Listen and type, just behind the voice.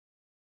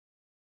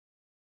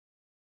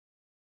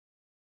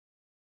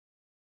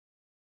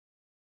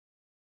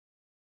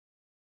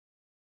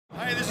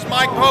Hey, this is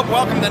Mike Pope.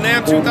 Welcome to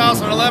NAMM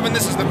 2011.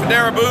 This is the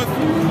Fodera booth.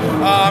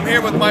 I'm here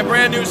with my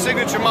brand new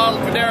signature model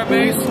Fodera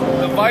bass,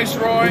 the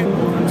Viceroy.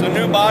 It's a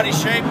new body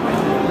shape,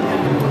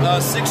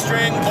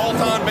 6-string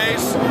bolt-on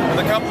bass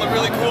with a couple of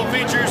really cool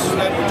features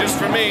that were just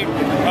for me.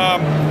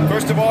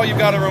 First of all, you've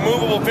got a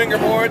removable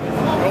fingerboard.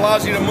 It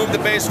allows you to move the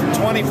bass from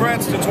 20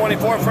 frets to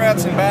 24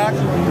 frets and back,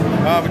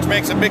 which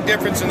makes a big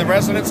difference in the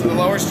resonance of the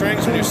lower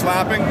strings when you're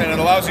slapping, and it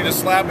allows you to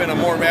slap in a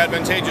more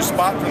advantageous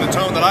spot from the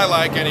tone that I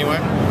like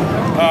anyway.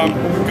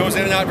 Goes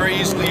in and out very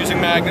easily using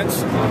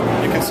magnets.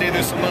 You can see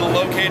there's some little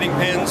locating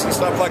pins and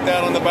stuff like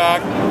that on the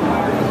back.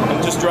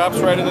 It just drops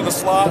right into the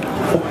slot,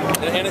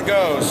 and in it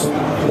goes.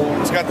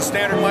 It's got the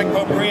standard Mike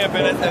Pope preamp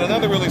in it, and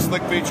another really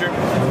slick feature,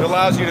 it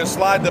allows you to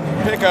slide the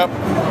pickup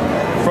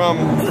from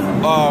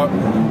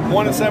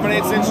 1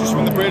 7/8 inches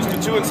from the bridge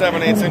to 2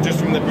 7/8 inches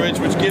from the bridge,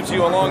 which gives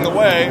you along the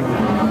way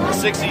a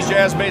 60s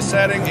jazz bass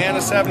setting and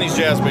a 70s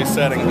jazz bass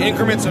setting,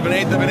 increments of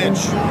 1/8 of an inch.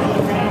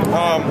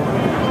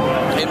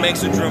 It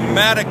makes a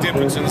dramatic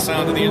difference in the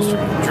sound of the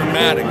instrument.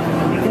 Dramatic.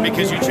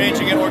 Because you're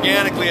changing it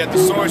organically at the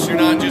source. You're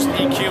not just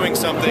EQing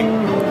something.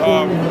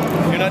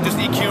 You're not just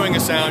EQing a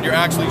sound. You're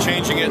actually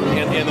changing it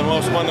in the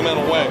most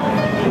fundamental way.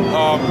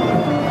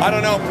 I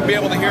don't know if we'll be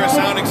able to hear a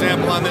sound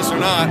example on this or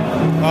not.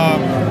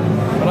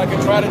 But I can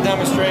try to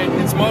demonstrate.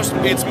 It's most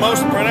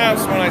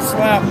pronounced when I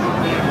slap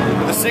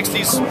the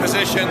 60s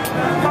position.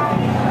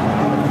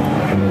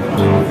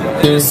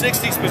 In the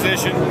 60s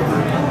position,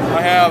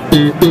 I have...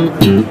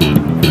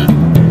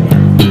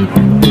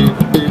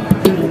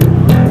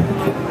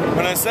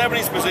 When I'm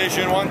 70s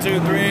position, 1, 2,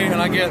 3,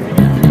 and I get...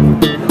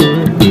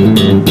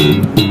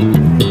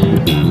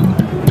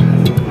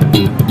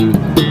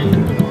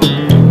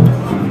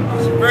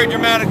 It's a very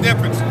dramatic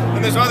difference.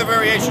 And there's other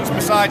variations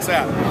besides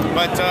that.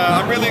 But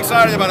I'm really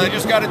excited about it. I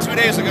just got it 2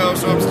 days ago,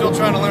 so I'm still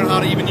trying to learn how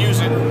to even use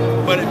it.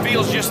 But it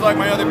feels just like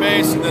my other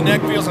bass. The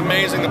neck feels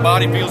amazing. The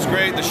body feels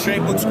great. The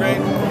shape looks great.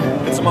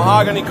 It's a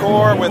mahogany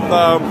core with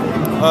a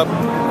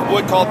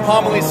wood called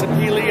Pomeli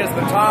sapele as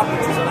the top,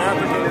 which is an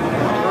African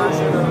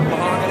version of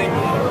mahogany.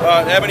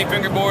 Ebony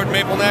fingerboard,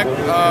 maple neck.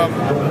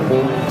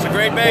 It's a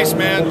great bass,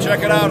 man.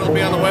 Check it out. It'll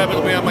be on the web.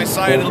 It'll be on my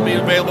site. It'll be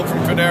available from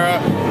Fodera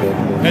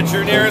at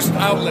your nearest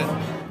outlet.